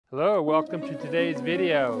Hello, welcome to today's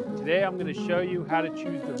video. Today I'm going to show you how to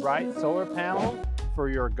choose the right solar panel for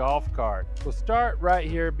your golf cart. We'll start right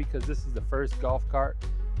here because this is the first golf cart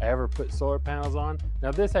I ever put solar panels on.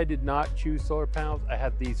 Now this, I did not choose solar panels. I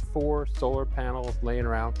had these 4 solar panels laying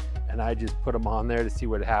around and I just put them on there to see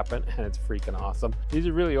what happened, and it's freaking awesome. These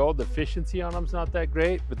are really old. The efficiency on them is not that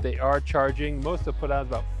great, but they are charging. Most of put out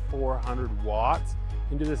about 400 watts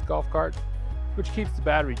into this golf cart, which keeps the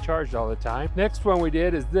battery charged all the time. Next one we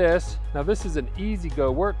did is this. Now this is an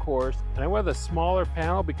easy-go workhorse, and I went with a smaller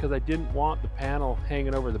panel because I didn't want the panel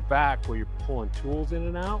hanging over the back where you're pulling tools in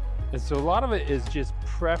and out. And so a lot of it is just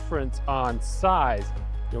preference on size.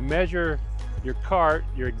 You'll measure your cart,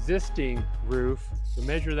 your existing roof, you'll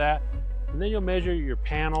measure that, and then you'll measure your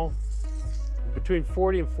panel between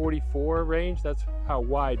 40 and 44 range. That's how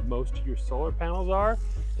wide most of your solar panels are.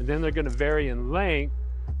 And then they're gonna vary in length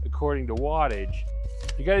according to wattage.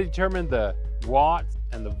 You got to determine the watts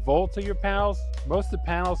and the volts of your panels. Most of the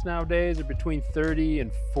panels nowadays are between 30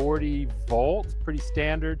 and 40 volts, pretty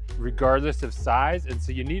standard regardless of size. And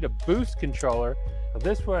so you need a boost controller. Now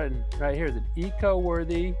this one right here is an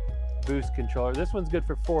eco-worthy boost controller. This one's good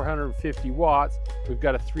for 450 watts. We've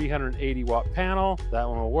got a 380 watt panel. That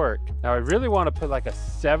one will work. Now I really want to put like a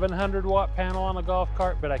 700 watt panel on a golf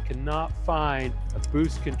cart, but I cannot find a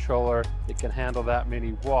boost controller that can handle that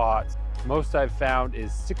many watts. Most I've found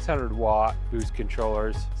is 600 watt boost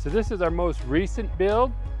controllers. So this is our most recent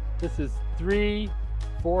build. This is 3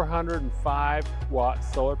 405 watt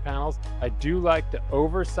solar panels. I do like the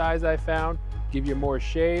oversize I found, give you more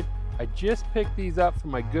shade. I just picked these up from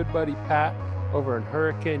my good buddy Pat over in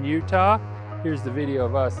Hurricane, Utah. Here's the video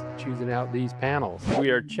of us choosing out these panels. We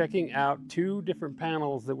are checking out 2 different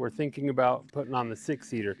panels that we're thinking about putting on the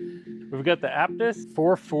 6-seater. We've got the Aptus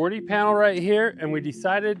 440 panel right here, and we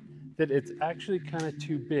decided that it's actually kind of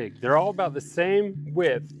too big. They're all about the same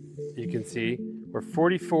width, you can see. We're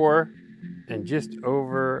 44 and just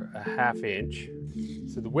over a ½ inch.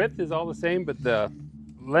 So the width is all the same, but the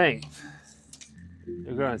length,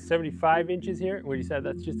 we're going 75 inches here, and we decided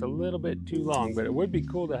that's just a little bit too long, but it would be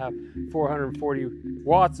cool to have 440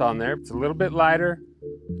 watts on there. It's a little bit lighter.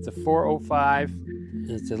 It's a 405,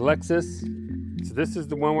 and it's a Lexus. So this is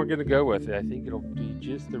the one we're going to go with. I think it'll be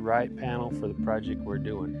just the right panel for the project we're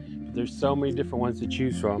doing. But there's so many different ones to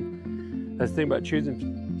choose from. That's the thing about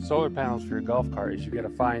choosing solar panels for your golf cart is you got to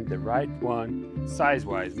find the right one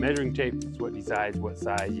size-wise. Measuring tape is what decides what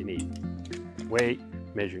size you need. Weight,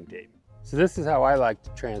 measuring tape. So this is how I like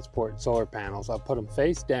to transport solar panels. I'll put them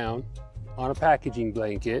face down on a packaging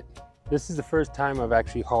blanket. This is the first time I've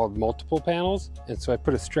actually hauled multiple panels, and so I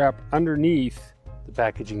put a strap underneath the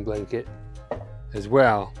packaging blanket as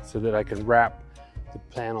well so that I can wrap the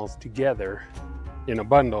panels together in a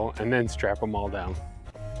bundle and then strap them all down.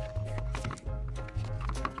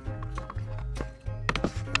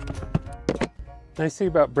 Nice thing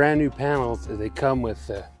about brand new panels is they come with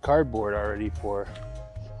the cardboard already for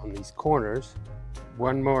on these corners.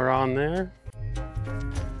 One more on there.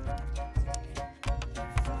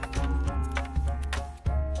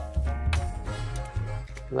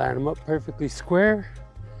 Line them up perfectly square.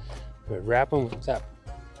 But wrap them with that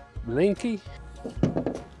blinky.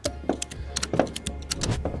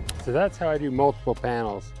 So that's how I do multiple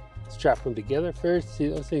panels. Strap them together first. See,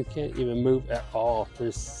 those things can't even move at all.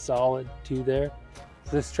 They're solid to there.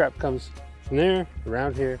 So this strap comes from there,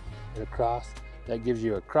 around here, and across. That gives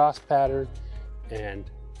you a cross pattern and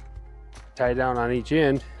tie down on each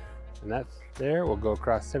end, and that's there. We'll go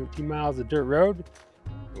across 17 miles of dirt road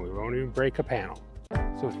and we won't even break a panel.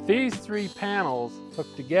 So with these 3 panels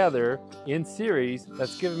hooked together in series,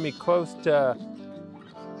 that's giving me close to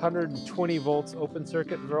 120 volts open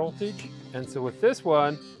circuit voltage. And so with this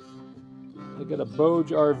one, I got a Boge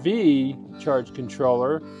RV charge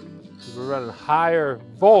controller. We're running higher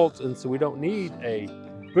volts, and so we don't need a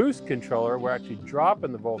boost controller. We're actually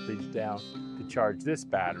dropping the voltage down to charge this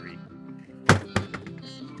battery.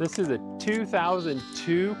 This is a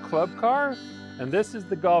 2002 club car, and this is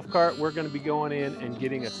the golf cart we're going to be going in and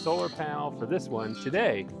getting a solar panel for this one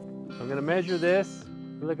today. I'm going to measure this.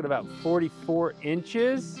 We're looking at about 44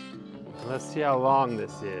 inches. And let's see how long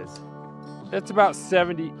this is. It's about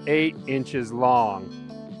 78 inches long.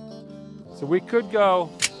 So we could go,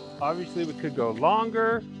 obviously we could go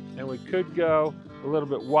longer, and we could go a little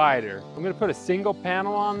bit wider. I'm going to put a single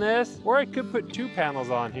panel on this, or I could put 2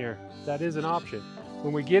 panels on here. That is an option.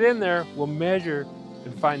 When we get in there, we'll measure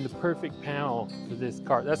and find the perfect panel for this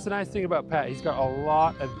cart. That's the nice thing about Pat. He's got a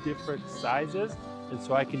lot of different sizes, and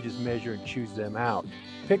so I can just measure and choose them out.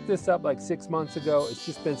 Picked this up like 6 months ago. It's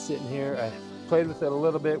just been sitting here. I played with it a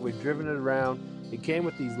little bit. We've driven it around. It came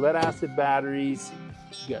with these lead acid batteries.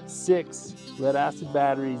 You got 6 lead acid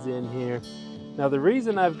batteries in here. Now the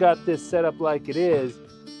reason I've got this set up like it is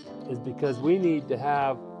because we need to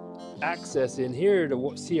have access in here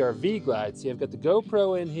to see our V-Glide. See, I've got the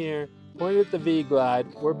GoPro in here, pointed at the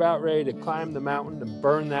V-Glide. We're about ready to climb the mountain and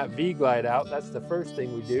burn that V-Glide out. That's the first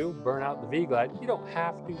thing we do, burn out the V-Glide. You don't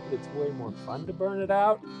have to, but it's way more fun to burn it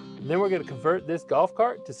out. And then we're gonna convert this golf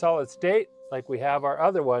cart to solid state like we have our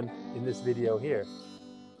other one in this video here.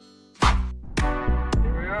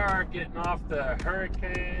 Here we are getting off the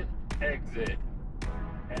hurricane exit,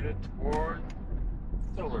 headed toward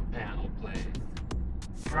solar panel place.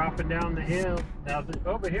 Dropping down the hill. Now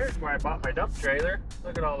over here is where I bought my dump trailer.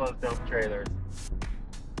 Look at all those dump trailers.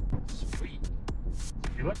 Sweet.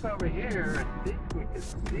 If you look over here, I think we can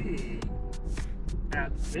see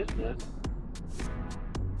at business.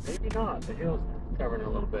 Maybe not. The hill's covering a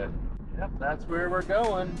little bit. Yep, that's where we're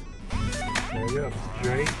going. There you go.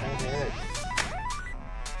 Straight ahead.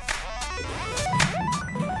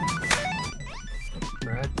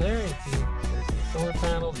 Right there. There's the solar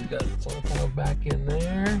panels. We got the solar panels back in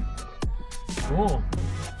there. Cool.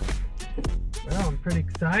 Well, I'm pretty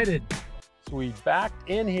excited. So we backed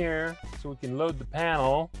in here so we can load the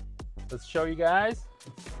panel. Let's show you guys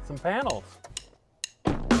some panels.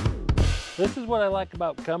 This is what I like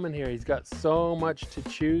about coming here. He's got so much to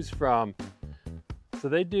choose from. So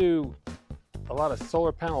they do a lot of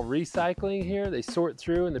solar panel recycling here. They sort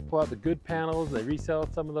through and they pull out the good panels and they resell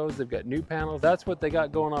some of those. They've got new panels. That's what they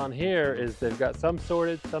got going on here, is they've got some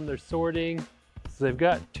sorted, some they're sorting. So they've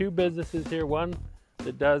got 2 businesses here, one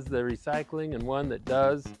that does the recycling and one that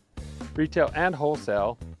does retail and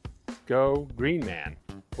wholesale. Go GreenMan.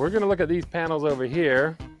 We're gonna look at these panels over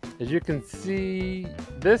here. As you can see,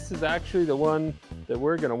 this is actually the one that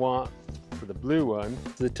we're gonna want for the blue one.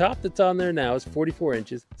 So the top that's on there now is 44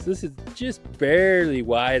 inches. So this is just barely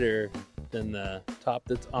wider than the top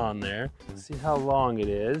that's on there. See how long it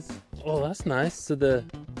is. Oh, that's nice. So the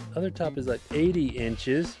other top is like 80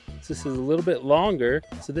 inches. So this is a little bit longer.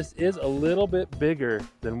 So this is a little bit bigger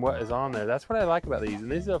than what is on there. That's what I like about these.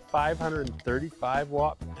 And these are a 535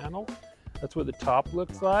 watt panel. That's what the top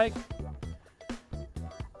looks like.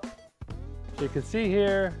 So you can see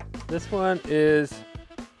here, this one is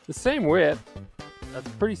the same width. That's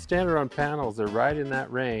pretty standard on panels. They're right in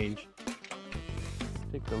that range.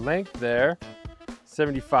 Take the length there,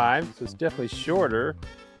 75, so it's definitely shorter.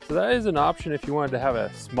 So that is an option if you wanted to have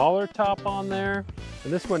a smaller top on there.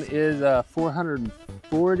 And this one is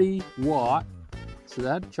 440 watt. So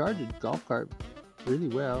that charges a golf cart really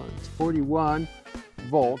well. It's 41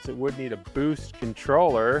 volts. It would need a boost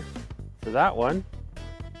controller for that one.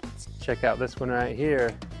 Let's check out this one right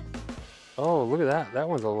here. Oh, look at that. That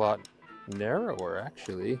one's a lot narrower,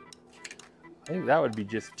 actually. I think that would be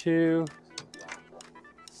just too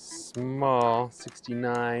small,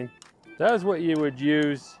 69. That is what you would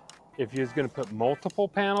use if you was gonna put multiple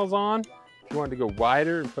panels on. If you wanted to go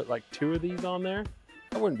wider and put like 2 of these on there,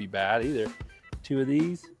 that wouldn't be bad either. 2 of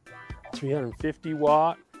these, 350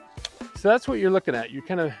 watt. So that's what you're looking at. You're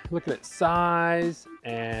kind of looking at size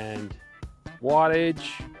and wattage.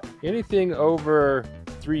 Anything over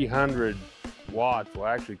 300 watts will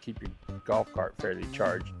actually keep your golf cart fairly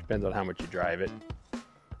charged. Depends on how much you drive it.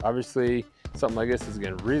 Obviously, something like this is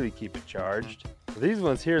going to really keep it charged. These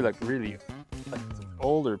ones here look really like some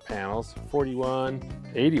older panels, 41,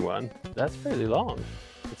 81. That's fairly long.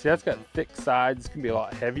 But see, that's got thick sides. It's going to be a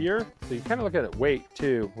lot heavier. So you kind of look at it weight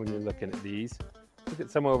too when you're looking at these. Look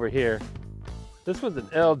at some over here. This one's an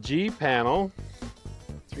LG panel,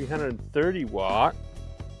 330 watt,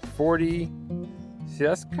 40. See,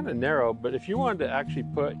 that's kind of narrow, but if you wanted to actually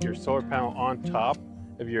put your solar panel on top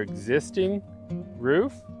of your existing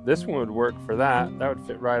roof, this one would work for that. That would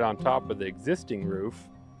fit right on top of the existing roof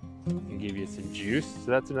and give you some juice.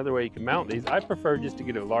 So that's another way you can mount these. I prefer just to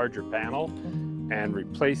get a larger panel and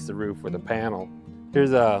replace the roof with a panel.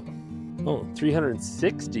 Here's a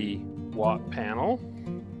 360 watt panel.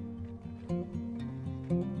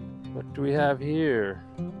 What do we have here?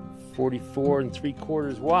 44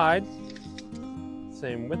 3/4 wide.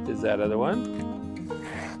 Same width as that other one.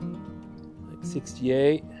 Like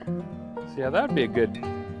 68. So yeah, that would be a good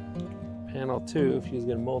panel too if she's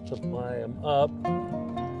gonna multiply them up.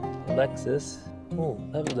 Lexus. Oh,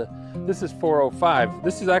 this is 405.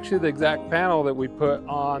 This is actually the exact panel that we put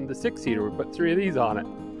on the 6-seater. We put 3 of these on it.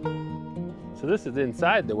 So this is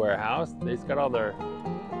inside the warehouse. They just got all their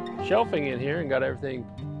shelving in here and got everything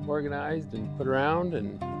organized and put around,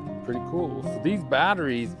 and pretty cool. So these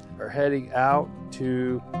batteries are heading out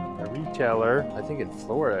to a retailer, I think in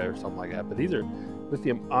Florida or something like that, but these are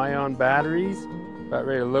lithium-ion batteries. About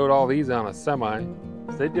ready to load all these on a semi.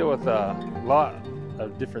 So they deal with a lot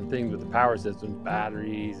of different things with the power systems,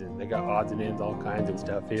 batteries, and they got odds and ends, all kinds of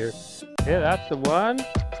stuff here. Okay, that's the one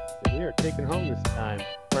that we are taking home this time.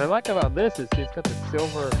 What I like about this is it's got the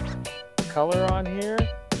silver color on here.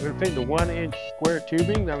 I'm going to paint the 1-inch square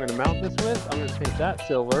tubing that I'm going to mount this with. I'm going to paint that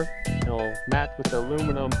silver, and it'll match with the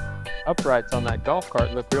aluminum uprights on that golf cart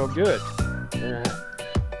and look real good.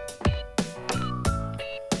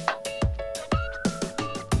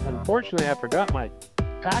 Unfortunately, I forgot my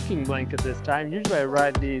packing blanket this time. Usually I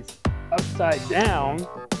ride these upside down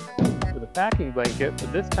with a packing blanket,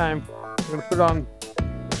 but this time I'm going to put it on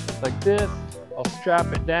like this. I'll strap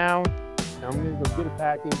it down. Now I'm going to go get a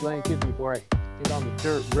packing blanket before I get on the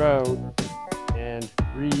dirt road and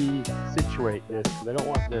re-situate this, because I don't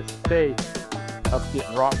want this space up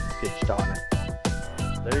getting rocks stitched on it.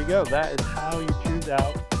 There you go. That is how you choose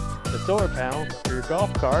out the solar panel for your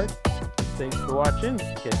golf cart. Thanks for watching.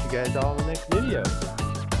 Catch you guys all in the next video.